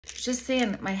just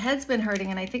saying my head's been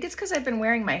hurting, and I think it's because I've been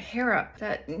wearing my hair up.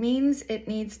 That means it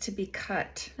needs to be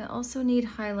cut. I also need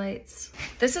highlights.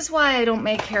 This is why I don't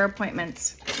make hair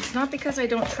appointments. It's not because I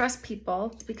don't trust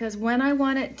people. It's because when I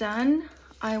want it done,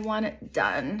 I want it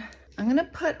done. I'm gonna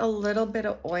put a little bit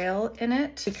of oil in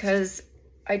it because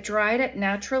I dried it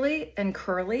naturally and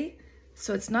curly,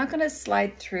 so it's not gonna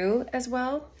slide through as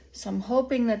well. So I'm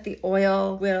hoping that the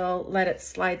oil will let it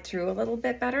slide through a little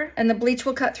bit better, and the bleach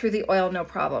will cut through the oil no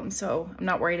problem, so I'm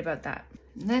not worried about that.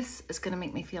 And this is gonna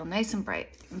make me feel nice and bright.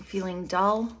 I'm feeling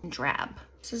dull and drab.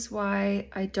 This is why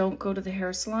I don't go to the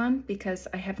hair salon, because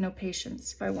I have no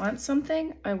patience. If I want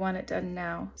something, I want it done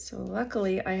now. So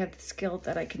luckily I have the skill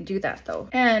that I can do that though.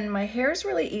 And my hair is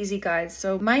really easy, guys.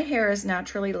 So my hair is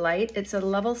naturally light. It's a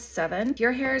level 7. If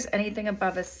your hair is anything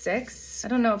above a 6, I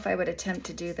don't know if I would attempt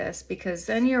to do this, because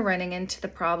then you're running into the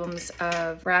problems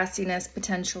of brassiness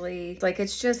potentially. Like,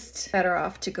 it's just better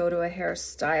off to go to a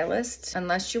hairstylist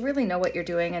unless you really know what you're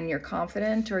doing and you're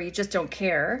confident, or you just don't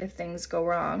care if things go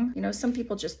wrong. You know, some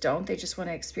people just don't. They just want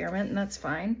to experiment, and that's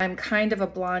fine. I'm kind of a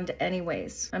blonde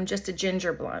anyways. I'm just a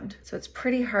ginger blonde, so it's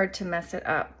pretty hard to mess it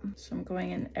up. So I'm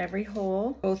going in every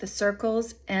hole, both the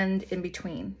circles and in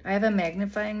between. I have a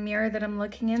magnifying mirror that I'm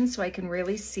looking in, so I can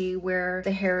really see where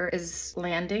the hair is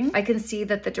landing. I can see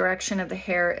that the direction of the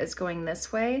hair is going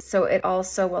this way, so it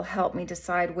also will help me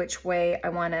decide which way I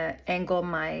want to angle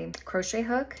my crochet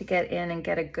hook to get in and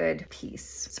get a good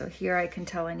piece. So here I can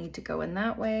tell I need to go in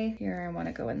that way. Here I want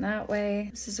to go in that way.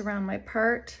 This is around my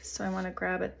part, so I want to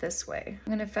grab it this way.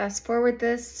 I'm going to fast forward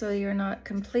this so you're not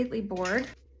completely bored.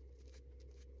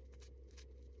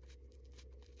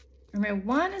 And I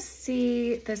want to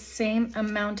see the same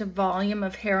amount of volume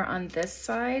of hair on this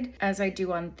side as I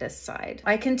do on this side.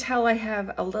 I can tell I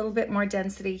have a little bit more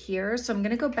density here, so I'm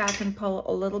going to go back and pull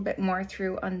a little bit more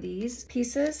through on these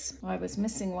pieces. Oh, I was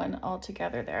missing one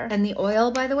altogether there. And the oil,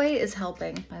 by the way, is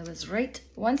helping. I was right.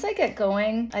 Once I get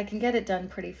going, I can get it done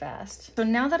pretty fast. So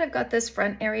now that I've got this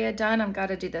front area done, I've got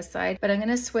to do this side, but I'm going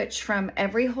to switch from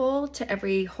every hole to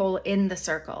every hole in the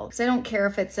circle, because I don't care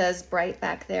if it says bright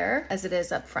back there as it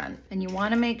is up front. And you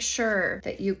want to make sure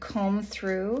that you comb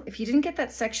through. If you didn't get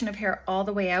that section of hair all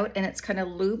the way out and it's kind of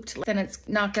looped, then it's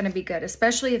not going to be good,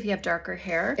 especially if you have darker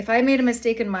hair. If I made a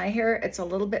mistake in my hair, it's a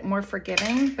little bit more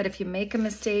forgiving, but if you make a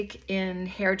mistake in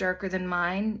hair darker than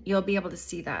mine, you'll be able to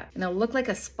see that, and it'll look like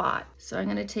a spot. So I'm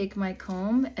going to take my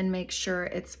comb and make sure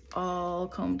it's all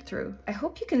combed through. I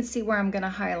hope you can see where I'm going to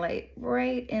highlight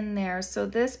right in there. So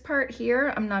this part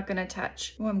here, I'm not going to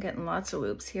touch. Oh, I'm getting lots of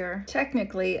loops here.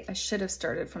 Technically, I should have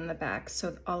started from the back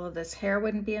so all of this hair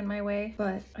wouldn't be in my way,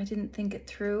 but I didn't think it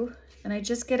through. And I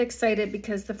just get excited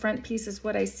because the front piece is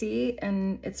what I see,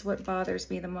 and it's what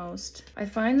bothers me the most. I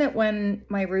find that when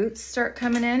my roots start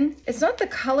coming in, it's not the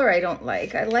color I don't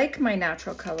like. I like my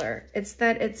natural color. It's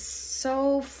that it's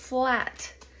so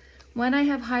flat. When I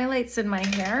have highlights in my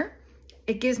hair,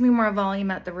 it gives me more volume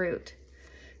at the root,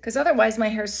 because otherwise my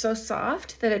hair is so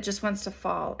soft that it just wants to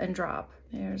fall and drop.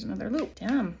 There's another loop.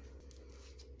 Damn.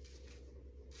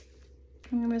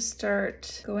 I'm gonna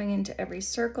start going into every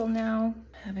circle now.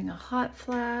 Having a hot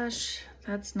flash,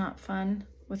 that's not fun,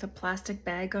 with a plastic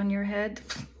bag on your head.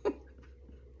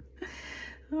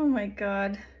 Oh my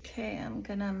God. Okay, I'm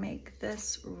gonna make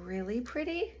this really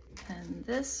pretty and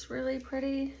this really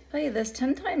pretty. I'll tell you this,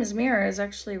 10 times mirror is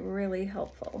actually really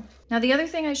helpful. Now the other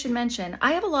thing I should mention,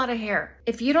 I have a lot of hair.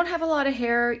 If you don't have a lot of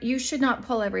hair, you should not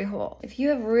pull every hole. If you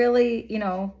have really, you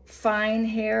know, fine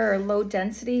hair or low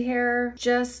density hair,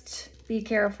 just be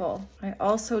careful. I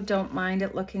also don't mind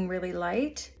it looking really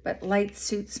light, but light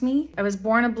suits me. I was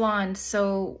born a blonde,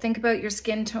 so think about your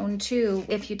skin tone too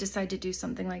if you decide to do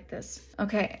something like this.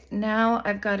 Okay, now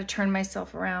I've got to turn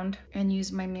myself around and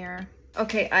use my mirror.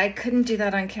 Okay, I couldn't do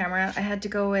that on camera. I had to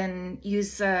go and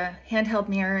use a handheld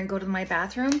mirror and go to my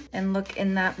bathroom and look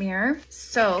in that mirror.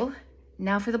 So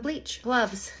now for the bleach.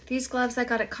 Gloves. These gloves I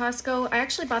got at Costco. I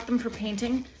actually bought them for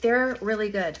painting. They're really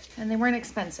good and they weren't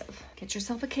expensive. Get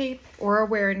yourself a cape or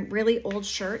wear a really old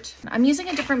shirt. I'm using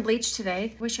a different bleach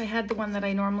today. Wish I had the one that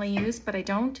I normally use, but I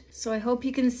don't. So I hope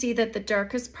you can see that the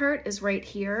darkest part is right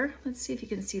here. Let's see if you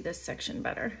can see this section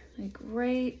better. Like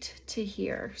right to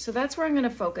here. So that's where I'm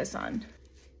gonna focus on.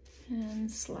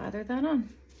 And slather that on.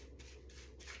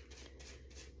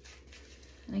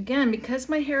 And again, because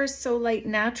my hair is so light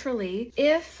naturally,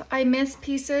 if I miss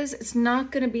pieces, it's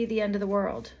not gonna be the end of the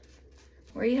world.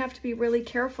 Where you have to be really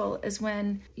careful is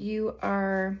when you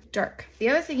are dark. The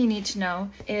other thing you need to know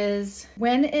is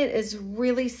when it is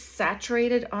really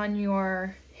saturated on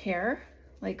your hair,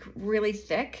 like really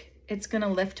thick, it's gonna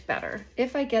lift better.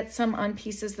 If I get some on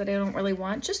pieces that I don't really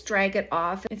want, just drag it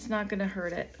off. It's not gonna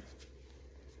hurt it.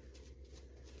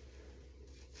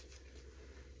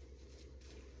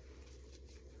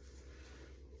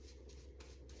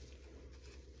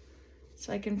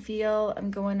 So I can feel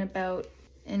I'm going about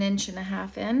 1.5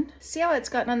 inches in. See how it's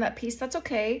gotten on that piece? That's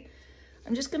okay.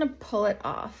 I'm just gonna pull it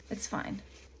off. It's fine.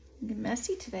 I'm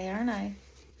messy today, aren't I?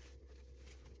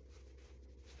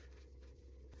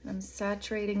 I'm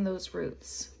saturating those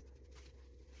roots.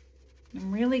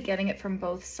 I'm really getting it from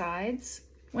both sides.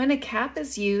 When a cap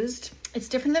is used, it's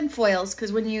different than foils,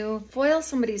 because when you foil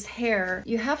somebody's hair,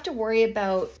 you have to worry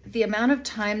about the amount of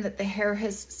time that the hair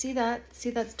has, see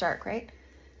that's dark, right?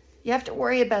 You have to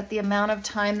worry about the amount of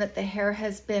time that the hair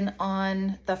has been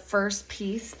on the first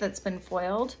piece that's been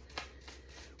foiled.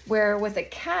 Where with a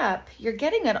cap, you're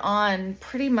getting it on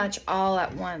pretty much all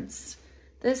at once.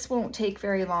 This won't take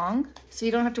very long, so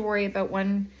you don't have to worry about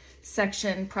one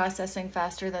section processing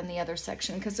faster than the other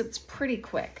section, because it's pretty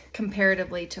quick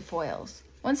comparatively to foils.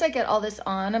 Once I get all this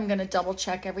on, I'm gonna double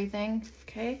check everything.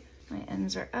 Okay, my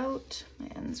ends are out, my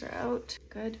ends are out,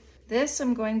 good. This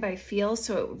I'm going by feel,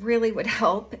 so it really would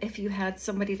help if you had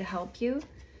somebody to help you.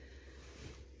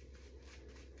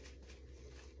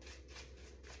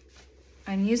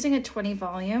 I'm using a 20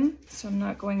 volume, so I'm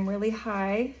not going really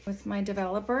high with my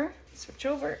developer. Switch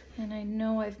over, and I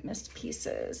know I've missed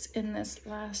pieces in this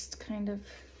last kind of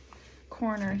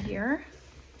corner here.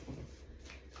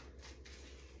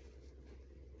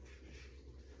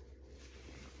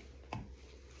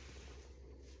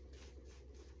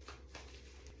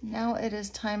 Now it is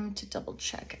time to double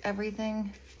check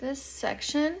everything. This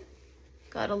section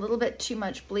got a little bit too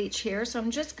much bleach here, so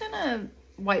I'm just gonna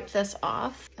wipe this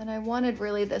off. And I wanted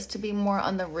really this to be more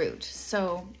on the root,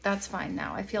 so that's fine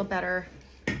now. I feel better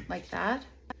like that.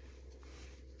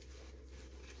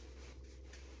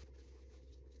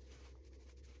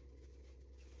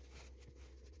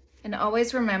 And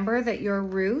always remember that your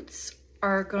roots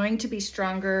are going to be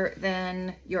stronger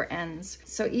than your ends.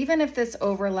 So even if this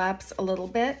overlaps a little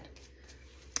bit,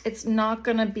 it's not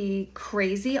gonna be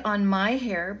crazy on my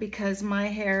hair, because my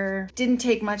hair didn't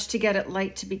take much to get it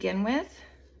light to begin with,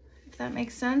 if that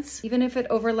makes sense. Even if it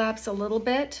overlaps a little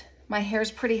bit, my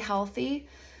hair's pretty healthy,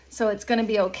 so it's gonna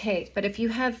be okay. But if you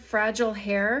have fragile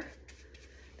hair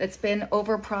that's been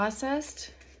over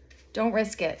processed, don't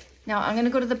risk it. Now I'm gonna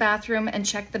go to the bathroom and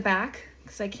check the back,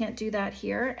 because I can't do that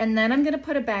here. And then I'm gonna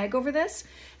put a bag over this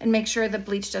and make sure the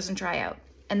bleach doesn't dry out.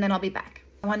 And then I'll be back.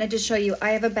 I wanted to show you,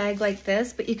 I have a bag like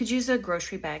this, but you could use a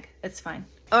grocery bag, it's fine.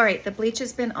 All right, the bleach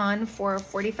has been on for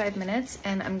 45 minutes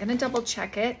and I'm gonna double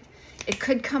check it. It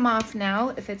could come off now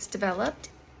if it's developed.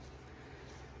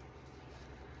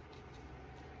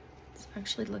 It's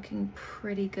actually looking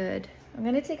pretty good. I'm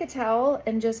gonna take a towel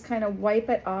and just kind of wipe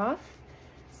it off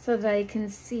so that I can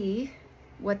see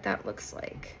what that looks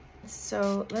like.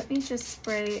 So let me just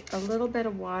spray a little bit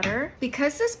of water.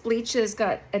 Because this bleach has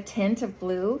got a tint of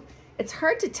blue, it's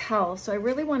hard to tell. So I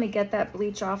really want to get that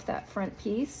bleach off that front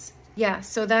piece. Yeah,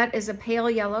 so that is a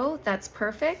pale yellow. That's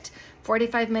perfect.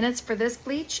 45 minutes for this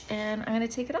bleach, and I'm gonna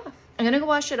take it off. I'm gonna go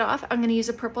wash it off. I'm gonna use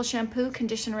a purple shampoo,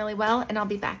 condition really well, and I'll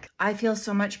be back. I feel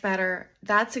so much better.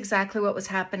 That's exactly what was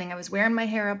happening. I was wearing my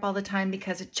hair up all the time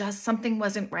because something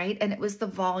wasn't right, and it was the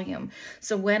volume.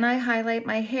 So when I highlight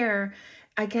my hair,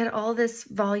 I get all this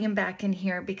volume back in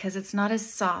here because it's not as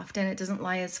soft and it doesn't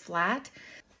lie as flat.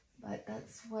 But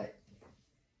that's what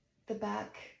the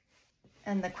back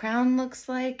and the crown looks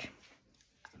like.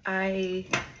 I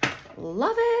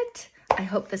love it. I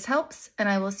hope this helps, and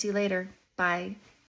I will see you later. Bye.